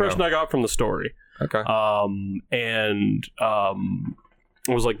 That's the impression I got from the story. Okay. And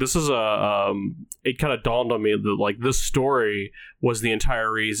it was like, this is it kind of dawned on me that like this story was the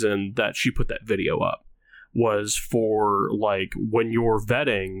entire reason that she put that video up, was for like when you're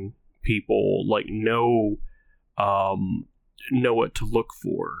vetting people, like know what to look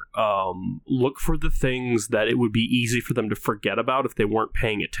for. Look for the things that it would be easy for them to forget about if they weren't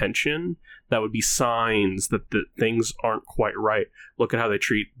paying attention. That would be signs that things aren't quite right. Look at how they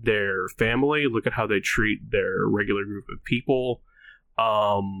treat their family. Look at how they treat their regular group of people.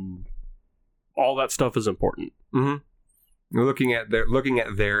 All that stuff is important. Looking at their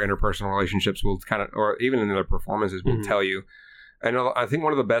interpersonal relationships will kind of, or even in their performances, will tell you. And I think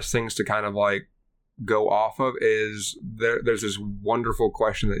one of the best things to kind of like go off of is there's this wonderful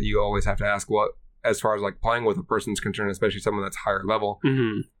question that you always have to ask, what, as far as like playing with a person's concerned, especially someone that's higher level.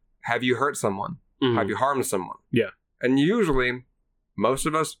 Have you hurt someone? Have you harmed someone? Yeah. And usually most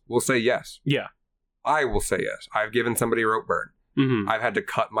of us will say yes. Yeah. I will say yes. I've given somebody a rope burn. I've had to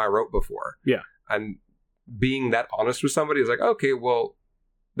cut my rope before. Yeah. And being that honest with somebody is like, okay, well,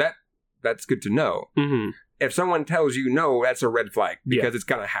 that's good to know. If someone tells you no, that's a red flag, because it's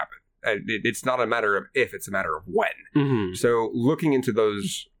going to happen. It's not a matter of if, it's a matter of when. So looking into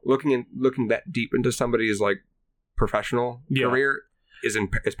those, looking that deep into somebody's like professional career is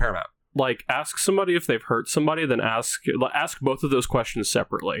paramount. Like, ask somebody if they've hurt somebody, then ask both of those questions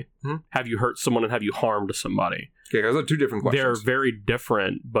separately. Have you hurt someone and have you harmed somebody? Okay, those are two different questions. They're very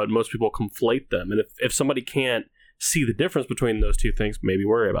different, but most people conflate them. And if somebody can't see the difference between those two things, maybe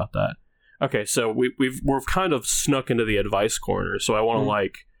worry about that. Okay, so we've kind of snuck into the advice corner. So I want to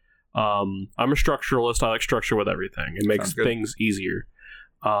like, I'm a structuralist. I like structure with everything. It makes things easier.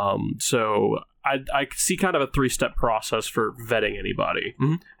 So I see kind of a 3-step process for vetting anybody.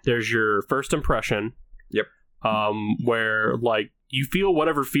 There's your first impression. Yep. Where like you feel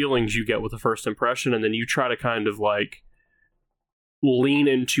whatever feelings you get with the first impression, and then you try to kind of like lean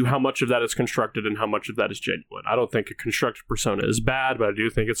into how much of that is constructed and how much of that is genuine. I don't think a constructed persona is bad, but I do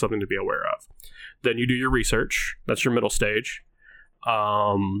think it's something to be aware of. Then you do your research. That's your middle stage.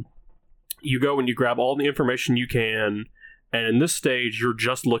 You go and you grab all the information you can, and in this stage, you're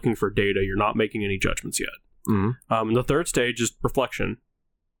just looking for data. You're not making any judgments yet. The third stage is reflection.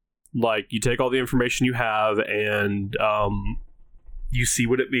 Like, you take all the information you have, and you see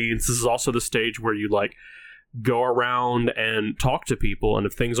what it means. This is also the stage where you, like, go around and talk to people, and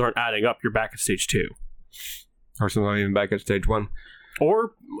if things aren't adding up, you're back at stage 2. Or sometimes even back at stage 1.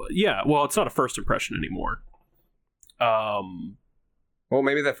 Or, yeah, well, it's not a first impression anymore. Well,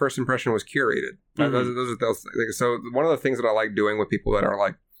 maybe that first impression was curated. So one of the things that I like doing with people that are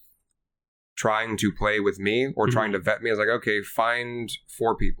like trying to play with me or trying to vet me is like, okay, find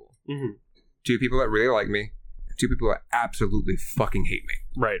 4 people. 2 people that really like me, 2 people that absolutely fucking hate me.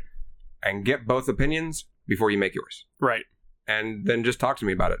 Right. And get both opinions before you make yours. Right. And then just talk to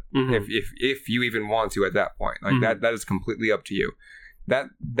me about it. If you even want to at that point. Like that is completely up to you. That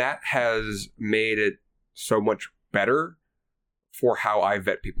has made it so much better for how I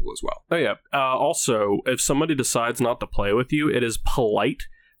vet people as well. Oh, yeah. Also, if somebody decides not to play with you, it is polite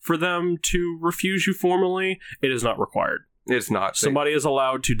for them to refuse you formally. It is not required. It's not. Somebody is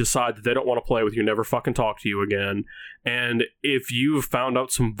allowed to decide that they don't want to play with you, never fucking talk to you again. And if you've found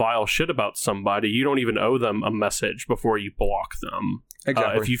out some vile shit about somebody, you don't even owe them a message before you block them.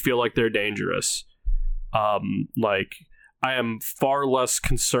 Exactly. If you feel like they're dangerous. I am far less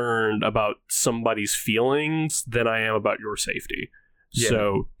concerned about somebody's feelings than I am about your safety. Yeah.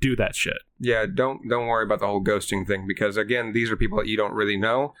 So do that shit. Yeah, don't worry about the whole ghosting thing, because again, these are people that you don't really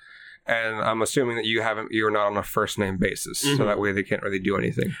know, and I'm assuming that you're not on a first name basis, so that way they can't really do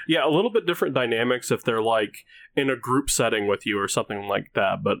anything. Yeah, a little bit different dynamics if they're like in a group setting with you or something like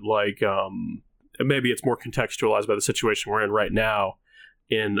that, but like maybe it's more contextualized by the situation we're in right now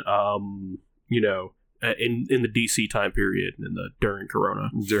in in the DC time period and during Corona.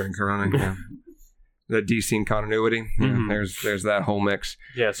 During Corona, yeah. The DC continuity. Yeah, there's that whole mix.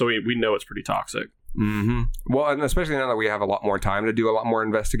 Yeah, so we know it's pretty toxic. Well, and especially now that we have a lot more time to do a lot more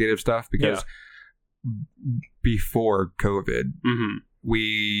investigative stuff, because before COVID,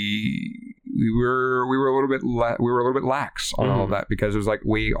 we were a little bit lax on all of that, because it was like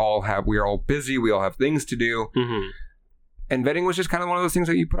we are all busy, we all have things to do. And vetting was just kind of one of those things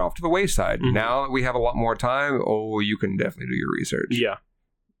that you put off to the wayside. Now that we have a lot more time, you can definitely do your research. Yeah.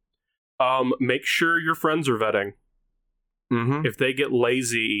 Make sure your friends are vetting. If they get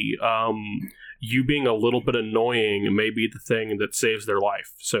lazy, you being a little bit annoying may be the thing that saves their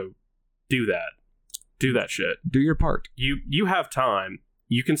life. So do that. Do that shit. Do your part. You have time.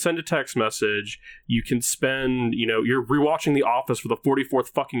 You can send a text message. You can spend, you're rewatching The Office for the 44th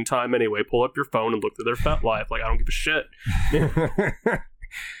fucking time anyway. Pull up your phone and look through their fat life. Like, I don't give a shit.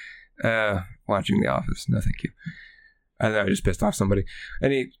 Watching The Office. No, thank you. I know I just pissed off somebody.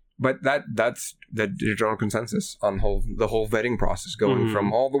 But that's the general consensus on the whole vetting process, going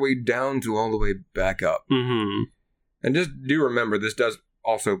from all the way down to all the way back up. And just do remember, this does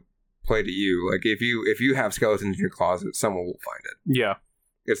also play to you. Like, if you have skeletons in your closet, someone will find it. Yeah.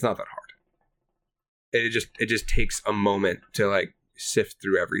 It's not that hard. It just takes a moment to like sift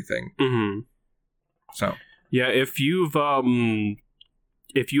through everything. So yeah, if you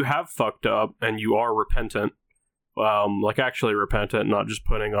have fucked up and you are repentant, like actually repentant, not just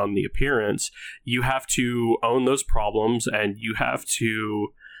putting on the appearance, you have to own those problems, and you have to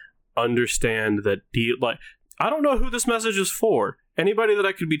understand that I don't know who this message is for. Anybody that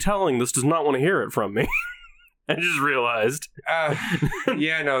I could be telling this does not want to hear it from me. I just realized.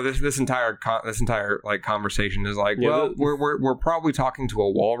 This entire like conversation is like, we're probably talking to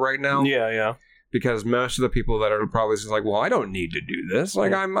a wall right now. Yeah. Because most of the people that are probably just like, well, I don't need to do this.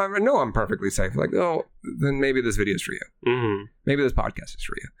 Like, I know I'm perfectly safe. Like, oh, then maybe this video is for you. Maybe this podcast is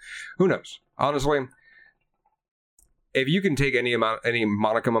for you. Who knows? Honestly, if you can take any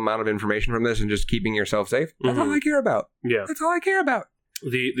modicum amount of information from this and just keeping yourself safe, that's all I care about. Yeah, that's all I care about.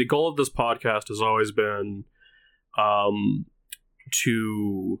 The goal of this podcast has always been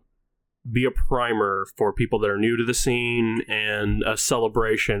to be a primer for people that are new to the scene and a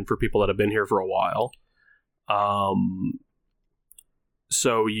celebration for people that have been here for a while.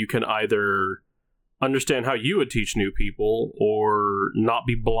 So you can either understand how you would teach new people or not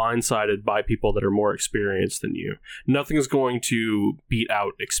be blindsided by people that are more experienced than you. Nothing is going to beat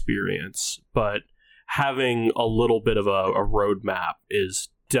out experience, but having a little bit of a roadmap is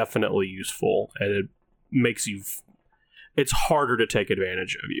definitely useful, and it makes it's harder to take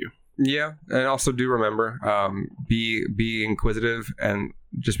advantage of you. Yeah, and also do remember, be inquisitive, and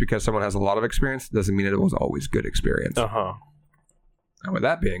just because someone has a lot of experience doesn't mean it was always good experience. And with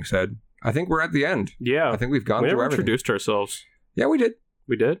that being said, I think we're at the end. Yeah. I think we've gone through everything. We introduced ourselves. Yeah, we did.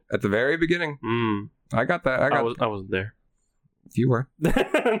 We did? At the very beginning. I got that. I wasn't there. You were.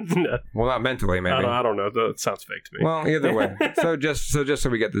 No. Well, not mentally, maybe. I don't know. That sounds fake to me. Well, either way. So just so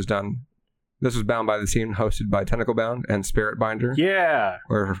we get this done, this was Bound by the Scene, hosted by Tentacle Bound and Spirit Binder. Yeah.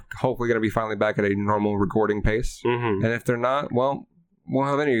 We're hopefully going to be finally back at a normal recording pace. And if they're not, well, we'll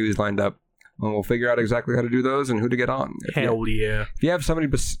have interviews lined up. and we'll figure out exactly how to do those and who to get on. Hell yeah. If you have somebody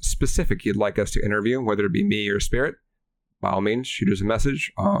specific you'd like us to interview, whether it be me or Spirit, by all means, shoot us a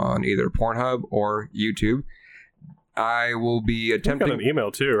message on either Pornhub or YouTube. I will be attempting... We've got an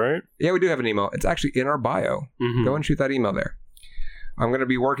email too, right? Yeah, we do have an email. It's actually in our bio. Mm-hmm. Go and shoot that email there. I'm going to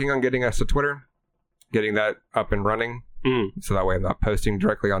be working on getting us a Twitter, getting that up and running, so that way I'm not posting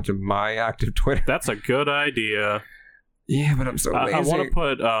directly onto my active Twitter. That's a good idea. Yeah, but I'm so lazy. I want to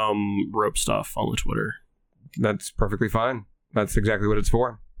put rope stuff on the Twitter. That's perfectly fine. That's exactly what it's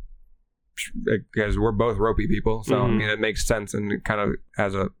for. Because we're both ropey people, so I mean, it makes sense and it kind of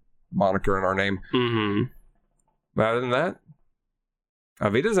has a moniker in our name. Mm-hmm. But other than that,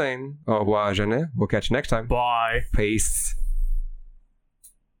 Auf Wiedersehen, au revoir, Jeanette. We'll catch you next time. Bye. Peace.